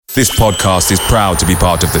This podcast is proud to be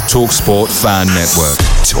part of the TalkSport Fan Network.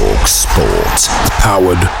 TalkSport.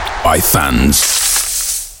 Powered by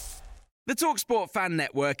fans. The TalkSport Fan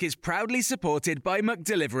Network is proudly supported by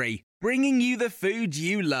McDelivery, bringing you the food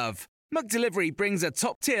you love. McDelivery brings a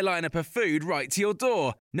top-tier lineup of food right to your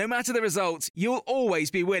door. No matter the result, you'll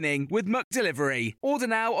always be winning with McDelivery. Order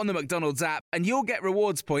now on the McDonald's app and you'll get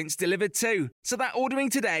rewards points delivered too. So that ordering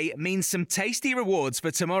today means some tasty rewards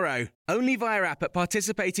for tomorrow. Only via app at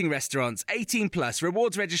participating restaurants. 18 plus.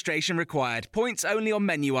 Rewards registration required. Points only on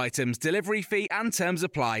menu items. Delivery fee and terms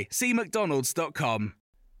apply. See mcdonalds.com.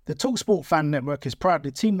 The TalkSport Fan Network is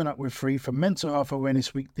proudly teaming up with Free for Mental Health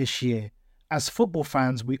Awareness Week this year. As football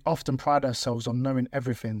fans, we often pride ourselves on knowing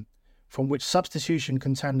everything, from which substitution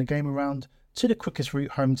can turn the game around to the quickest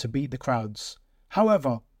route home to beat the crowds.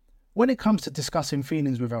 However, when it comes to discussing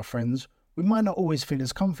feelings with our friends, we might not always feel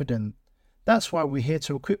as confident. That's why we're here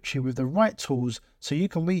to equip you with the right tools so you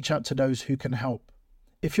can reach out to those who can help.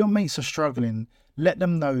 If your mates are struggling, let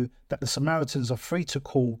them know that the Samaritans are free to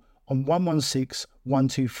call on 116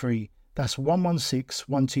 123. That's 116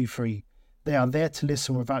 123. They are there to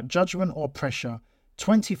listen without judgment or pressure,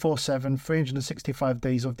 24/7, 365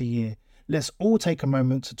 days of the year. Let's all take a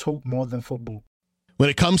moment to talk more than football. When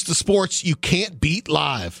it comes to sports, you can't beat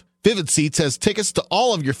live. Vivid Seats has tickets to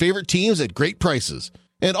all of your favorite teams at great prices,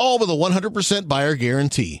 and all with a 100% buyer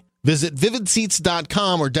guarantee. Visit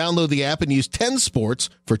vividseats.com or download the app and use 10 Sports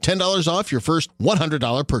for $10 off your first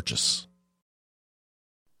 $100 purchase.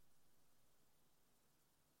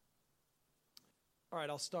 All right,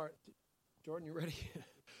 I'll start. Jordan, you ready?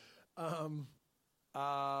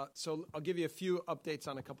 So I'll give you a few updates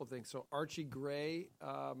on a couple things. So Archie Gray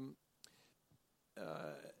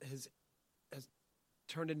has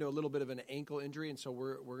turned into a little bit of an ankle injury, and so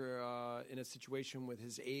we're in a situation with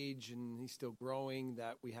his age, and he's still growing,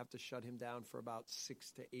 that we have to shut him down for about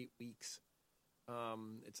 6 to 8 weeks.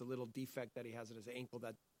 It's a little defect that he has in his ankle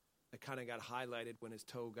that kind of got highlighted when his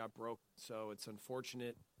toe got broke, so it's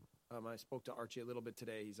unfortunate. I spoke to Archie a little bit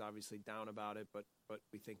today. He's obviously down about it, but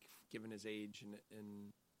we think, given his age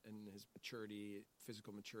and his maturity,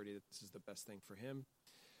 physical maturity, that this is the best thing for him.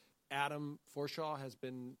 Adam Forshaw has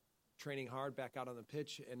been training hard back out on the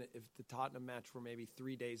pitch, and if the Tottenham match were maybe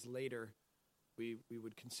 3 days later, we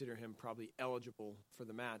would consider him probably eligible for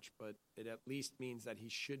the match, but it at least means that he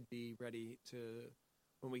should be ready to,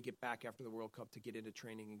 when we get back after the World Cup, to get into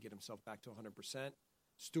training and get himself back to 100%.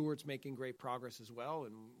 Stewart's making great progress as well,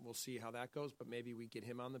 and we'll see how that goes, but maybe we get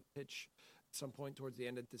him on the pitch at some point towards the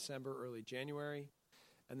end of December, early January.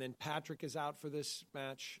 And then Patrick is out for this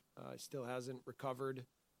match. Still hasn't recovered.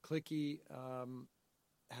 Clicky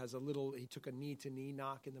he took a knee-to-knee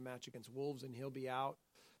knock in the match against Wolves, and he'll be out.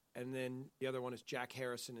 And then the other one is Jack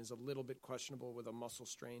Harrison, is a little bit questionable with a muscle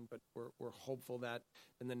strain, but we're hopeful that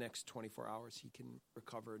in the next 24 hours he can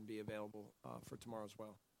recover and be available for tomorrow as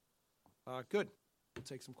well. Good. We'll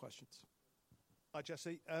take some questions. Hi,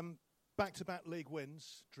 Jesse. Back-to-back league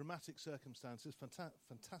wins, dramatic circumstances,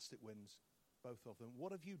 fantastic wins, both of them.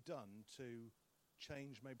 What have you done to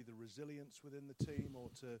change maybe the resilience within the team, or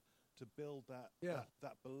to build that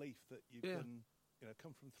belief that you can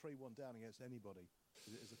come from 3-1 down against anybody?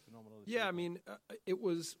 Is a phenomenal achievement. Yeah, I mean,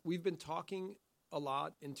 we've been talking a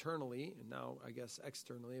lot internally, and now I guess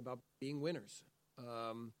externally, about being winners.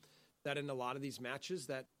 That in a lot of these matches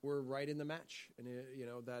that we're right in the match, and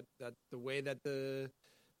that the way that the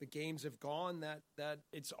games have gone, that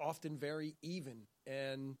it's often very even,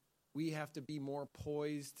 and we have to be more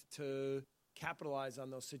poised to capitalize on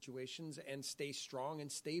those situations and stay strong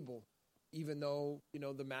and stable, even though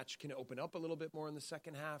the match can open up a little bit more in the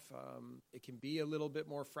second half. It can be a little bit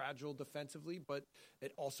more fragile defensively, but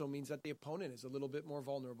it also means that the opponent is a little bit more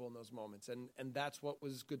vulnerable in those moments, and that's what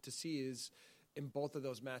was good to see, is in both of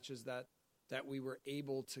those matches that we were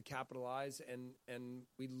able to capitalize, and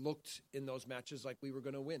we looked in those matches like we were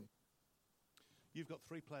going to win. You've got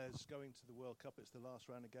 3 players going to the World Cup. It's the last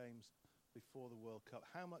round of games before the World Cup.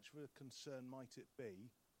 How much of a concern might it be,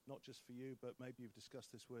 not just for you, but maybe you've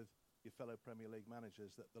discussed this with your fellow Premier League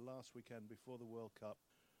managers, that the last weekend before the World Cup,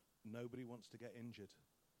 nobody wants to get injured?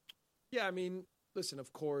 Yeah, I mean, listen,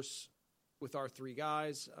 of course, with our 3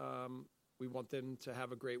 guys, we want them to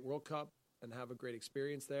have a great World Cup and have a great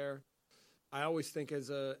experience there. I always think as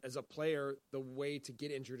a player, the way to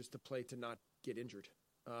get injured is to play to not get injured.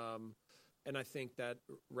 And I think that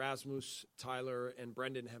Rasmus, Tyler, and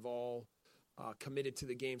Brendan have all committed to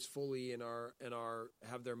the games fully and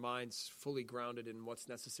have their minds fully grounded in what's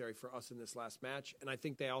necessary for us in this last match. And I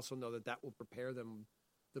think they also know that will prepare them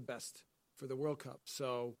the best for the World Cup.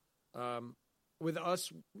 So with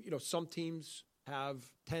us, some teams have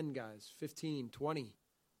 10 guys, 15, 20.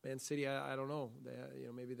 Man City, I don't know.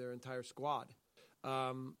 Maybe their entire squad.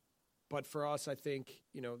 But for us, I think,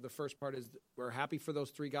 the first part is we're happy for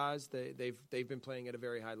those three guys. They've been playing at a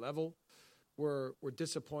very high level. We're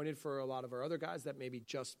disappointed for a lot of our other guys that maybe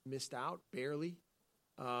just missed out barely.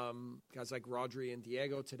 Guys like Rodri and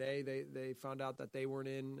Diego today, they found out that they weren't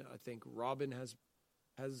in. I think Robin has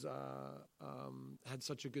had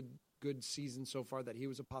such a good season so far that he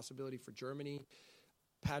was a possibility for Germany.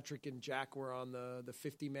 Patrick and Jack were on the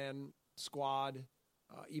 50-man squad.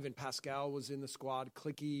 Even Pascal was in the squad.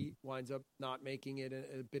 Clicky winds up not making it,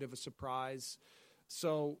 a bit of a surprise.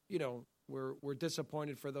 So, we're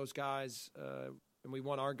disappointed for those guys, and we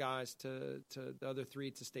want our guys to the other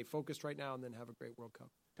three to stay focused right now and then have a great World Cup.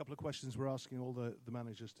 A couple of questions we're asking all the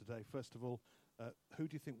managers today. First of all, who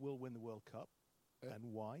do you think will win the World Cup and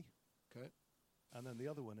why? Okay. And then the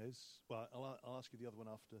other one is, well, I'll ask you the other one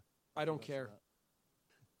after. I don't care.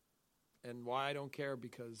 And why I don't care,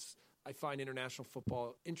 because I find international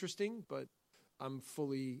football interesting, but I'm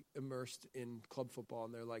fully immersed in club football,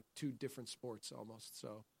 and they're like two different sports almost.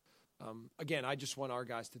 So, again, I just want our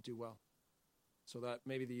guys to do well. So that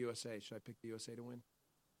maybe the USA. Should I pick the USA to win?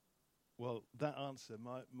 Well, that answer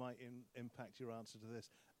might impact your answer to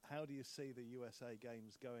this. How do you see the USA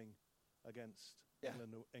games going against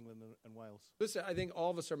England and Wales? Listen, I think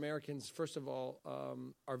all of us Americans, first of all,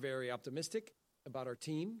 are very optimistic about our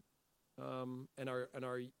team and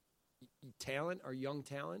our talent, our young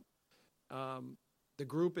talent. The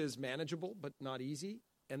group is manageable, but not easy.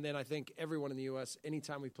 And then I think everyone in the U.S.,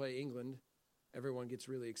 anytime we play England, everyone gets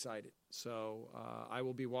really excited. So I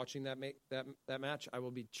will be watching that match. I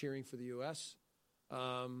will be cheering for the U.S.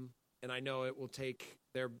 And I know it will take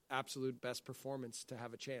their absolute best performance to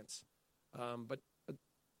have a chance. But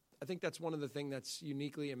I think that's one of the things that's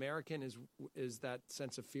uniquely American is that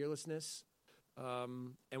sense of fearlessness.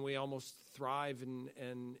 And we almost thrive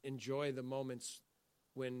and enjoy the moments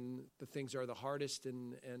when the things are the hardest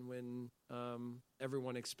and when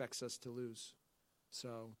everyone expects us to lose.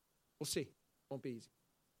 So we'll see. Won't be easy.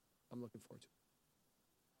 I'm looking forward to it.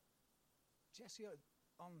 Jesse,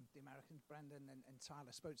 on the Americans, Brendan and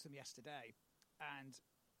Tyler spoke to them yesterday, and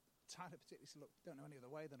Tyler particularly said, look, don't know any other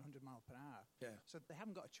way than 100 miles per hour. Yeah. So they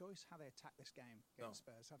haven't got a choice how they attack this game against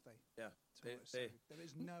Spurs, have they? Yeah. There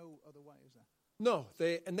is no other way, is there? No,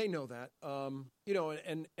 they know that.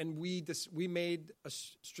 And we made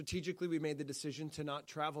strategically we made the decision to not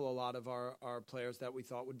travel a lot of our players that we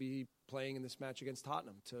thought would be playing in this match against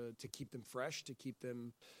Tottenham to keep them fresh, to keep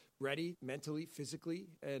them ready mentally, physically,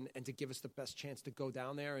 and to give us the best chance to go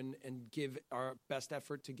down there and give our best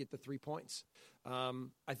effort to get the 3 points.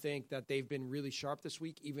 I think that they've been really sharp this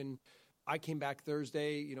week. Even I came back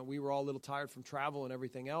Thursday. We were all a little tired from travel and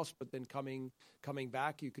everything else, but then coming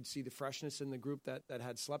back, you could see the freshness in the group that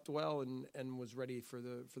had slept well and was ready for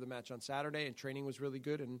the match on Saturday. And training was really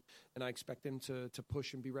good, and I expect them to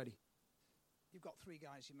push and be ready. You've got three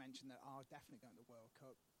guys you mentioned that are definitely going to the World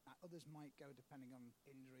Cup. Others might go depending on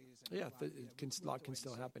injuries. And a lot can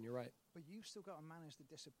still happen. You're right. But you've still got to manage the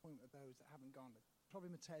disappointment of those that haven't gone. Probably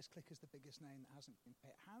Mateusz Klich is the biggest name that hasn't been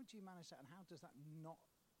picked. How do you manage that, and how does that not?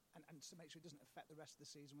 And to make sure it doesn't affect the rest of the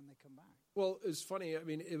season when they come back? Well, it's funny. I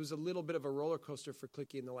mean, it was a little bit of a roller coaster for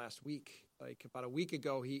Clicky in the last week. Like about a week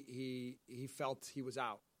ago, he felt he was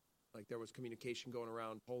out. Like there was communication going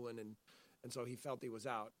around Poland, and so he felt he was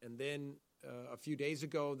out. And then a few days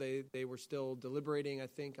ago, they were still deliberating, I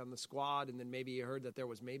think, on the squad. And then maybe he heard that there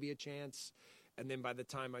was maybe a chance. And then by the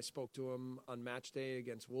time I spoke to him on match day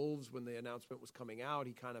against Wolves, when the announcement was coming out,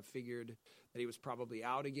 he kind of figured that he was probably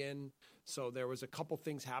out again. So there was a couple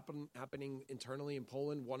things happening internally in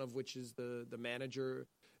Poland, one of which is the manager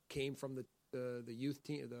came from the youth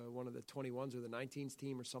team, one of the 21s or the 19s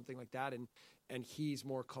team or something like that, and he's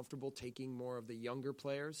more comfortable taking more of the younger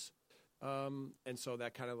players. And so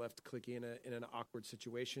that kind of left Clicky in an awkward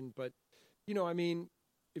situation. But,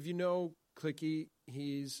 if you know Clicky,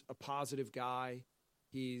 he's a positive guy.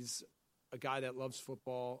 He's a guy that loves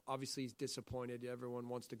football. Obviously, he's disappointed. Everyone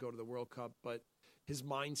wants to go to the World Cup, but his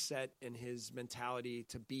mindset and his mentality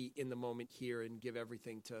to be in the moment here and give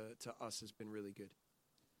everything to us has been really good.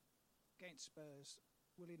 Against Spurs,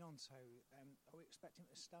 Willie Gnonto, are we expecting him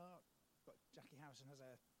to start? But Jackie Harrison has a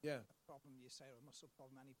problem, you say, or a muscle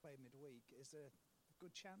problem, and he played midweek. Is there a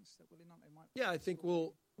good chance that Willie Gnonto might? Yeah, I think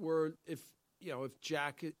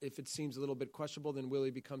if it seems a little bit questionable, then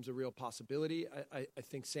Willie becomes a real possibility. I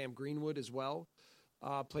think Sam Greenwood as well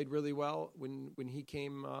played really well when he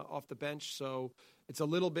came off the bench. So it's a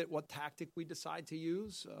little bit what tactic we decide to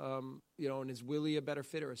use. And is Willie a better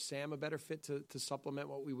fit or is Sam a better fit to supplement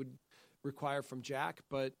what we would require from Jack?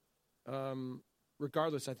 But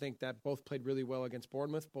regardless, I think that both played really well against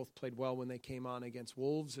Bournemouth, both played well when they came on against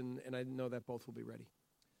Wolves, and I know that both will be ready.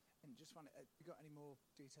 And just wonder, have you got any more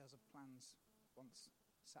details of plans once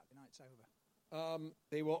Saturday night's over?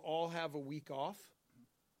 They will all have a week off.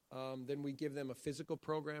 Then we give them a physical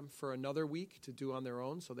program for another week to do on their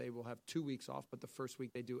own, so they will have 2 weeks off, but the first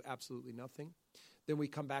week they do absolutely nothing. Then we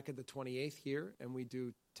come back at the 28th here, and we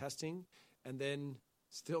do testing, and then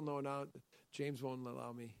still no doubt, James won't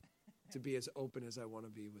allow me to be as open as I want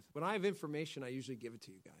to be with. When I have information, I usually give it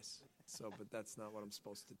to you guys. But that's not what I'm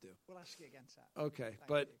supposed to do. We'll ask you again, Sat. Okay,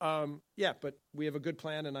 but but we have a good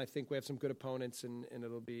plan, and I think we have some good opponents, and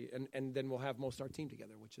it'll be, and then we'll have most of our team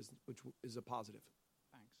together, which is a positive.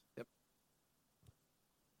 Thanks. Yep.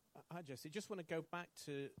 Hi, Jesse. Just want to go back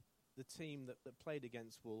to the team that played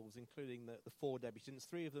against Wolves, including the 4 debutants,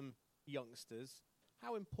 3 of them youngsters.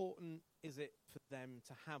 How important is it for them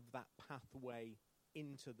to have that pathway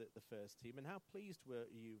into the first team, and how pleased were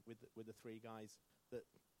you with the 3 guys that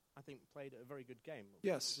I think played a very good game?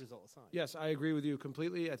 Yes. Result aside. Yes, I agree with you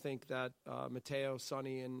completely. I think that Matteo,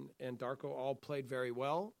 Sonny, and Darko all played very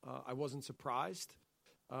well. I wasn't surprised.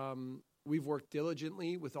 We've worked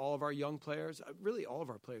diligently with all of our young players, really all of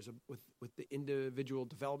our players, with the individual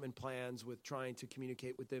development plans, with trying to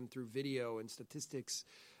communicate with them through video and statistics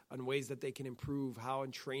on ways that they can improve, how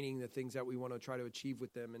in training the things that we want to try to achieve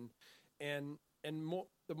with them.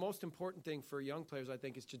 The most important thing for young players, I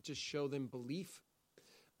think, is to just show them belief.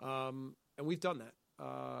 And we've done that.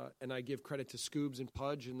 And I give credit to Scoobs and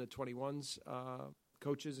Pudge and the 21s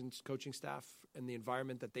coaches and coaching staff and the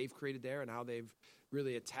environment that they've created there and how they've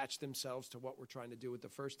really attached themselves to what we're trying to do with the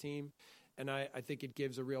first team. And I think it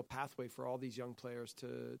gives a real pathway for all these young players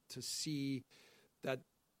to see that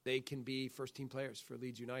they can be first-team players for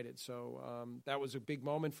Leeds United. So that was a big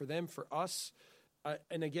moment for them, for us.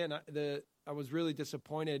 And again, I was really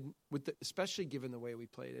disappointed especially given the way we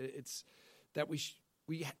played. It's that we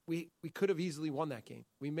could have easily won that game.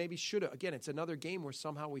 We maybe should have. Again, it's another game where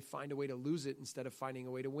somehow we find a way to lose it instead of finding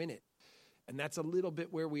a way to win it. And that's a little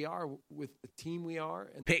bit where we are with the team we are.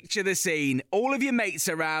 Picture the scene. All of your mates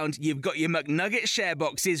around, you've got your McNugget share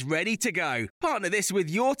boxes ready to go. Partner this with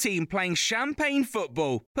your team playing champagne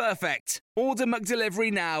football. Perfect. Order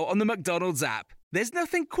McDelivery now on the McDonald's app. There's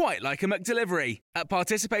nothing quite like a McDelivery. At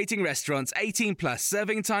participating restaurants, 18 plus,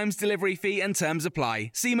 serving times, delivery fee and terms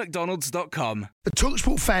apply. See mcdonalds.com. The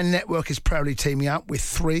TalkSport Fan Network is proudly teaming up with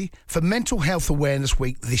 3 for Mental Health Awareness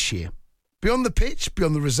Week this year. Beyond the pitch,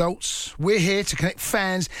 beyond the results, we're here to connect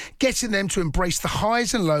fans, getting them to embrace the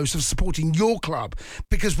highs and lows of supporting your club,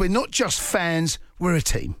 because we're not just fans, we're a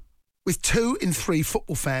team. With 2 in 3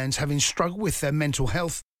 football fans having struggled with their mental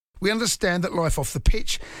health, we understand that life off the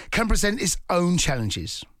pitch can present its own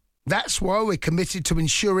challenges. That's why we're committed to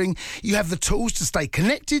ensuring you have the tools to stay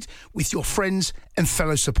connected with your friends and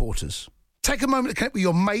fellow supporters. Take a moment to connect with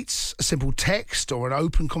your mates. A simple text or an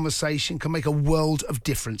open conversation can make a world of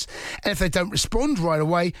difference. And if they don't respond right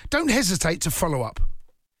away, don't hesitate to follow up.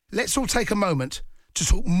 Let's all take a moment to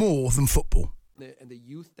talk more than football. And the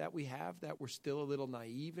youth that we have, that we're still a little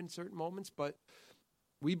naive in certain moments, but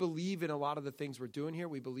we believe in a lot of the things we're doing here.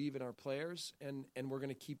 We believe in our players, and we're going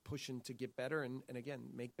to keep pushing to get better and again,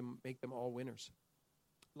 make them all winners.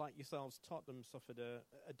 Like yourselves, Tottenham suffered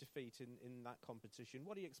a defeat in that competition.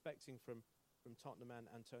 What are you expecting from Tottenham and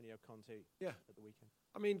Antonio Conte at the weekend?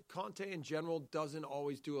 I mean, Conte in general doesn't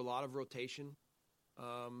always do a lot of rotation.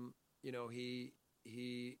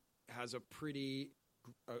 He has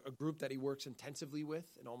a group that he works intensively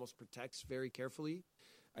with and almost protects very carefully.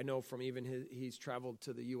 I know from he's traveled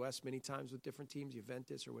to the U.S. many times with different teams,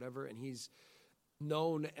 Juventus or whatever, and he's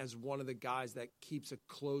known as one of the guys that keeps a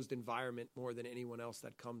closed environment more than anyone else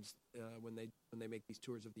that comes when they make these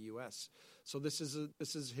tours of the U.S. So this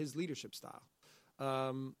is his leadership style.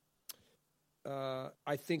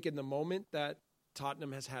 I think in the moment that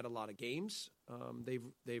Tottenham has had a lot of games.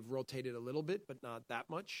 They've rotated a little bit, but not that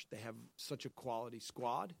much. They have such a quality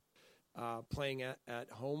squad. Playing at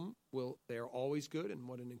home, they're always good, and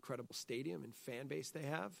what an incredible stadium and fan base they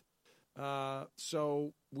have.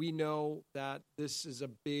 So we know that this is a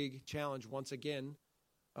big challenge once again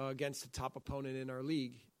against the top opponent in our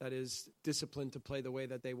league that is disciplined to play the way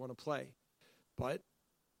that they want to play. But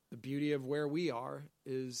the beauty of where we are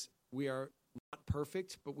is we are not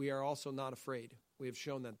perfect, but we are also not afraid. We have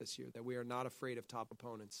shown that this year, that we are not afraid of top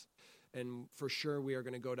opponents. And for sure, we are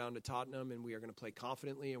going to go down to Tottenham, and we are going to play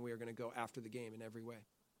confidently, and we are going to go after the game in every way.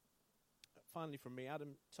 Finally, from me,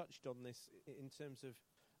 Adam touched on this in terms of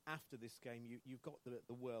after this game, you've got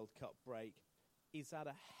the World Cup break. Is that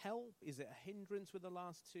a help? Is it a hindrance with the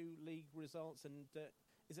last 2 league results? And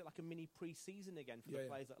is it like a mini pre-season again for the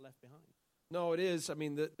players that are left behind? No, it is. I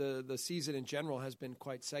mean, the season in general has been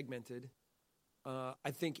quite segmented.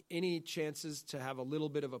 I think any chances to have a little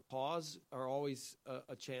bit of a pause are always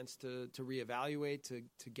a chance to reevaluate,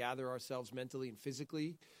 to gather ourselves mentally and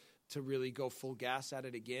physically, to really go full gas at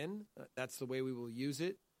it again. That's the way we will use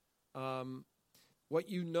it. What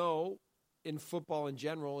you know in football in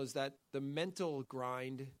general is that the mental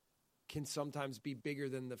grind can sometimes be bigger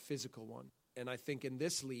than the physical one. And I think in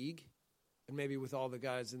this league, and maybe with all the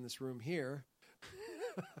guys in this room here,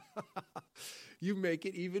 you make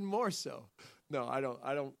it even more so. No, I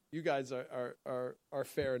don't. You guys are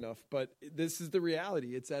fair enough, but this is the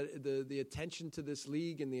reality. It's that the attention to this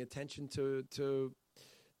league and the attention to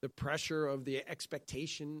the pressure of the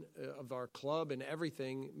expectation of our club and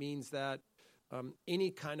everything means that any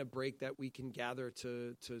kind of break that we can gather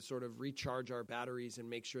to sort of recharge our batteries and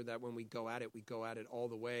make sure that when we go at it all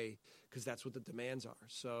the way, because that's what the demands are.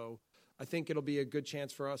 So I think it'll be a good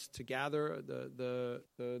chance for us to gather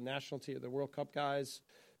the national team, the World Cup guys.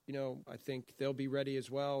 You know, I think they'll be ready as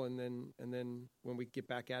well. And then when we get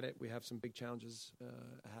back at it, we have some big challenges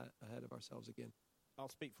ahead of ourselves again. I'll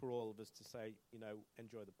speak for all of us to say,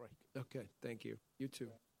 enjoy the break. Okay, thank you. You too.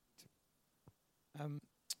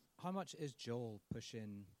 How much is Joel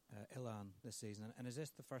pushing Ilan this season? And is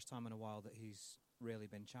this the first time in a while that he's really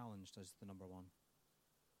been challenged as the number one?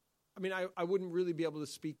 I mean, I wouldn't really be able to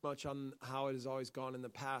speak much on how it has always gone in the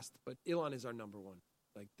past, but Ilan is our number one.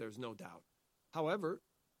 Like, there's no doubt. However,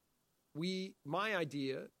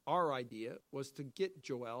 our idea was to get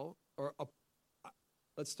Joel,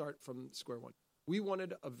 let's start from square one. We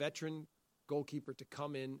wanted a veteran goalkeeper to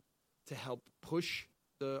come in to help push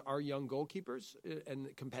our young goalkeepers and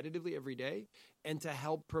competitively every day, and to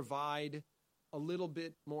help provide a little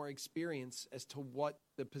bit more experience as to what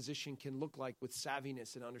the position can look like with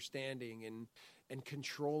savviness and understanding and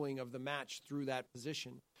controlling of the match through that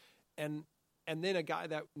position. And then a guy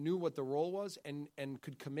that knew what the role was and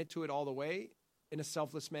could commit to it all the way in a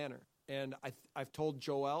selfless manner. And I've told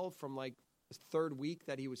Joel from like the third week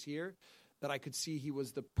that he was here that I could see he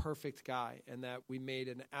was the perfect guy, and that we made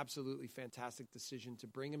an absolutely fantastic decision to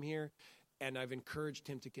bring him here. And I've encouraged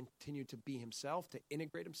him to continue to be himself, to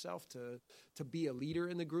integrate himself, to be a leader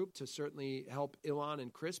in the group, to certainly help Ilan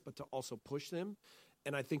and Chris, but to also push them.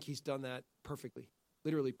 And I think he's done that perfectly,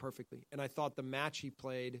 literally perfectly. And I thought the match he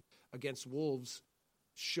played against Wolves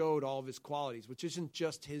showed all of his qualities, which isn't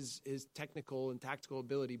just his technical and tactical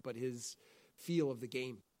ability, but his feel of the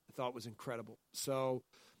game. I thought was incredible. So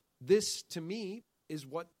this, to me, is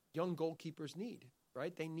what young goalkeepers need,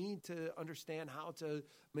 right? They need to understand how to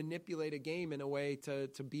manipulate a game in a way to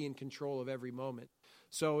be in control of every moment.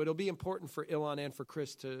 So it'll be important for Ilan and for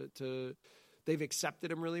Chris to they've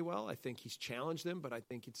accepted him really well. I think he's challenged them, but I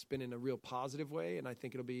think it's been in a real positive way, and I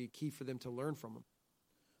think it'll be key for them to learn from him.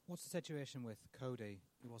 What's the situation with Cody,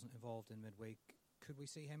 who wasn't involved in midweek? Could we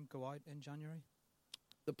see him go out in January?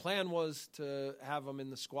 The plan was to have him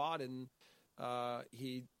in the squad, and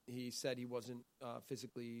he said he wasn't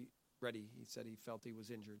physically ready. He said he felt he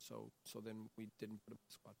was injured, so then we didn't put him in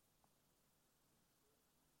the squad.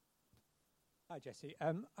 Hi, Jesse.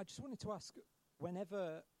 I just wanted to ask,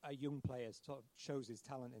 whenever a young player sort of shows his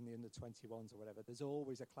talent in the under-21s or whatever, there's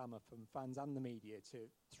always a clamour from fans and the media to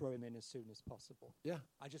throw him in as soon as possible. Yeah.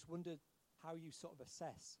 I just wondered how you sort of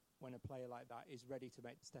assess when a player like that is ready to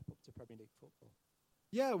make the step up to Premier League football.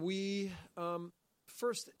 Yeah, we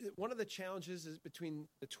first, one of the challenges is between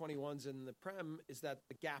the 21s and the Prem is that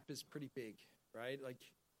the gap is pretty big, right? Like,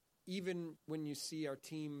 even when you see our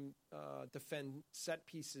team defend set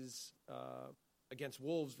pieces against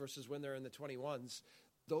Wolves versus when they're in the 21s,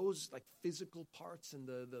 those like physical parts and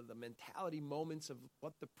the mentality moments of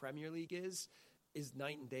what the Premier League is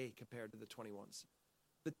night and day compared to the 21s.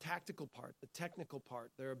 The tactical part, the technical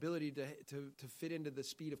part, their ability to fit into the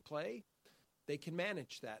speed of play, they can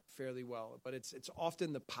manage that fairly well. But it's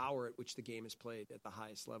often the power at which the game is played at the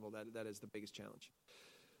highest level that is the biggest challenge.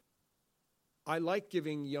 I like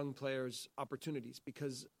giving young players opportunities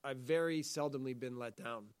because I've very seldomly been let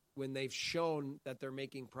down when they've shown that they're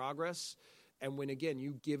making progress, and when, again,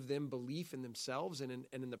 you give them belief in themselves and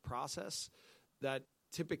in the process, that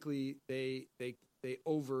typically they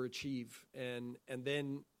overachieve. And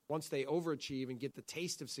then once they overachieve and get the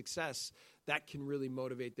taste of success, that can really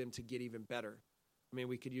motivate them to get even better. I mean,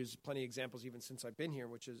 we could use plenty of examples even since I've been here,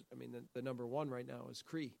 which is, I mean, the number one right now is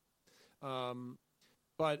Cree.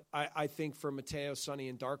 But I think for Matteo, Sonny,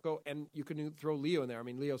 and Darko, and you can throw Leo in there. I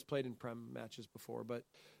mean, Leo's played in Prem matches before, but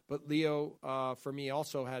Leo, for me,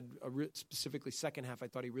 also had specifically second half, I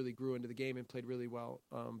thought he really grew into the game and played really well.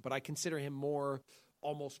 But I consider him more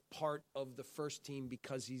almost part of the first team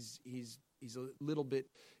because he's he's a little bit,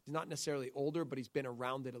 he's not necessarily older, but he's been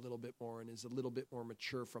around it a little bit more and is a little bit more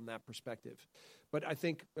mature from that perspective. But I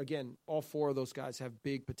think, again, all four of those guys have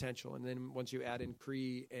big potential. And then once you add in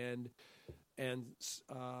Cree and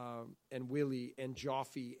Willie and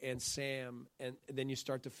Joffy and Sam, and then you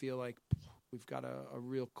start to feel like we've got a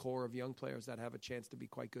real core of young players that have a chance to be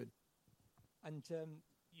quite good. And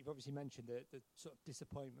you've obviously mentioned the sort of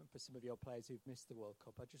disappointment for some of your players who've missed the World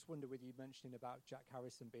Cup. I just wonder, with you mentioning about Jack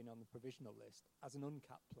Harrison being on the provisional list, as an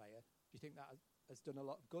uncapped player, do you think that has done a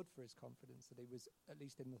lot of good for his confidence, that he was at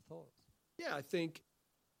least in the thoughts? Yeah, I think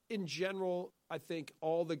in general, I think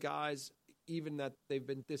all the guys, even that they've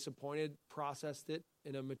been disappointed, processed it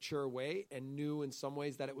in a mature way and knew in some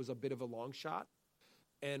ways that it was a bit of a long shot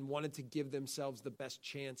and wanted to give themselves the best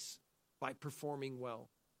chance by performing well.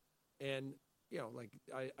 And, you know, like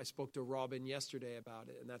I spoke to Robin yesterday about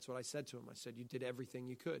it, and that's what I said to him. I said, you did everything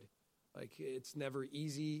you could. Like, it's never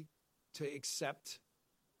easy to accept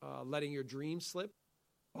letting your dreams slip,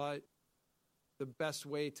 but the best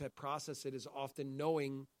way to process it is often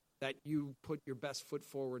knowing that you put your best foot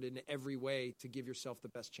forward in every way to give yourself the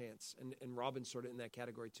best chance. And Robin's sort of in that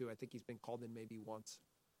category too. I think he's been called in maybe once.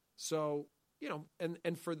 So, you know,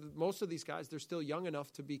 and for most of these guys, they're still young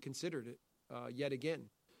enough to be considered yet again.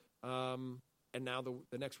 And now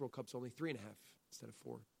the next World Cup's only 3.5 instead of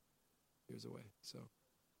 4 years away. So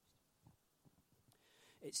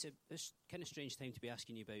it's a kind of strange time to be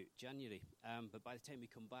asking you about January. But by the time we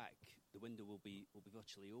come back, the window will be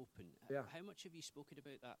virtually open. Yeah. How much have you spoken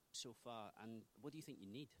about that so far, and what do you think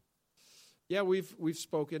you need? Yeah, we've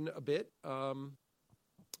spoken a bit.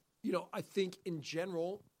 You know, I think in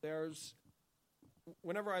general,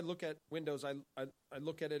 whenever I look at windows, I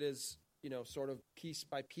look at it as, you know, sort of piece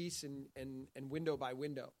by piece and window by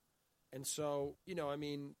window. And so, you know, I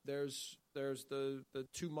mean, there's the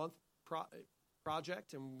 2-month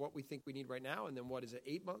project and what we think we need right now, and then what is it,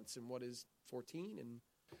 8 months, and what is 14,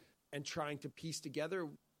 and trying to piece together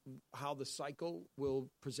how the cycle will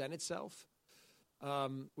present itself.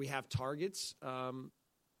 We have targets.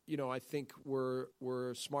 You know, I think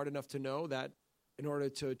we're smart enough to know that in order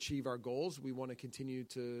to achieve our goals, we want to continue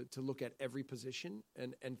to look at every position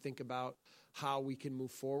and think about how we can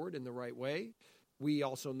move forward in the right way. We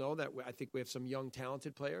also know that I think we have some young,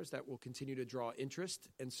 talented players that will continue to draw interest.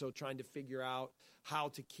 And so trying to figure out how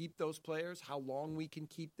to keep those players, how long we can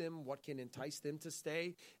keep them, what can entice them to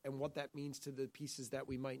stay, and what that means to the pieces that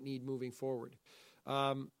we might need moving forward.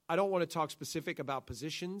 I don't want to talk specific about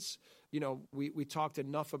positions. You know, we talked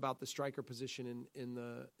enough about the striker position in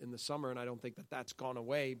the summer, and I don't think that's gone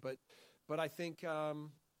away. But I think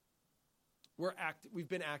we've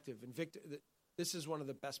been active, and Victor. This is one of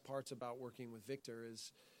the best parts about working with Victor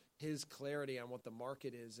is his clarity on what the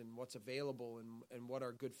market is and what's available and what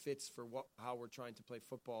are good fits for how we're trying to play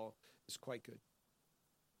football is quite good.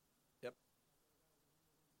 Yep.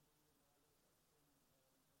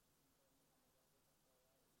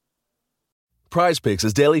 PrizePicks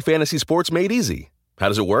is daily fantasy sports made easy. How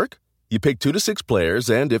does it work? You pick 2 to 6 players,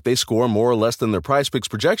 and if they score more or less than their PrizePicks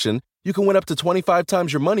projection, you can win up to 25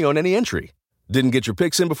 times your money on any entry. Didn't get your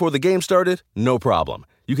picks in before the game started? No problem.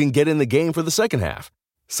 You can get in the game for the second half.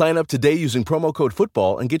 Sign up today using promo code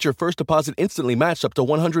FOOTBALL and get your first deposit instantly matched up to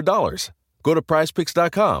 $100. Go to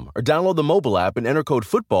prizepicks.com or download the mobile app and enter code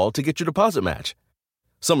FOOTBALL to get your deposit match.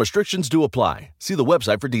 Some restrictions do apply. See the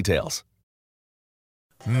website for details.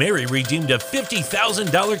 Mary redeemed a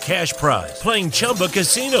 $50,000 cash prize playing Chumba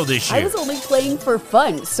Casino this year. I was only playing for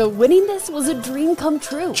fun, so winning this was a dream come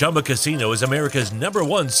true. Chumba Casino is America's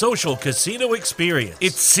 #1 social casino experience.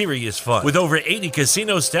 It's serious fun. With over 80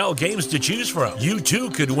 casino-style games to choose from, you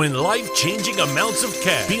too could win life-changing amounts of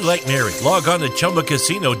cash. Be like Mary. Log on to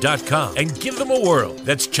ChumbaCasino.com and give them a whirl.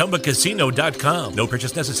 That's ChumbaCasino.com. No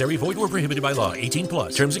purchase necessary. Void where prohibited by law.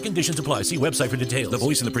 18+. Terms and conditions apply. See website for details. The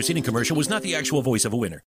voice in the preceding commercial was not the actual voice of a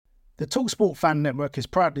winner. The TalkSport Fan Network is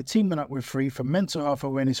proudly teaming up with Free for Mental Health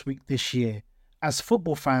Awareness Week this year. As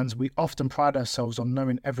football fans, we often pride ourselves on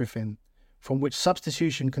knowing everything, from which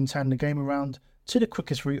substitution can turn the game around to the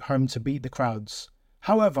quickest route home to beat the crowds.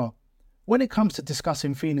 However, when it comes to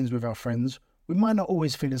discussing feelings with our friends, we might not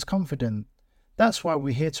always feel as confident. That's why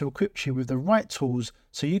we're here to equip you with the right tools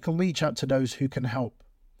so you can reach out to those who can help.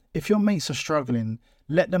 If your mates are struggling,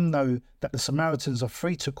 let them know that the Samaritans are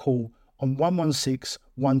free to call on 116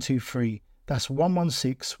 123. That's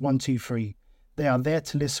 116 123. They are there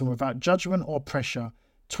to listen without judgment or pressure,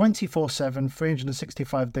 24/7,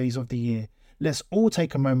 365 days of the year. Let's all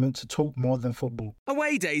take a moment to talk more than football.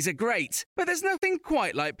 Away days are great, but there's nothing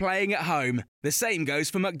quite like playing at home. The same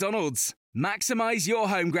goes for McDonald's. Maximise your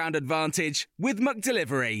home ground advantage with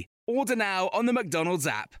McDelivery. Order now on the McDonald's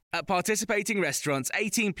app. At participating restaurants,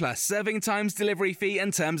 18 plus serving times, delivery fee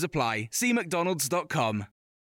and terms apply. See mcdonalds.com.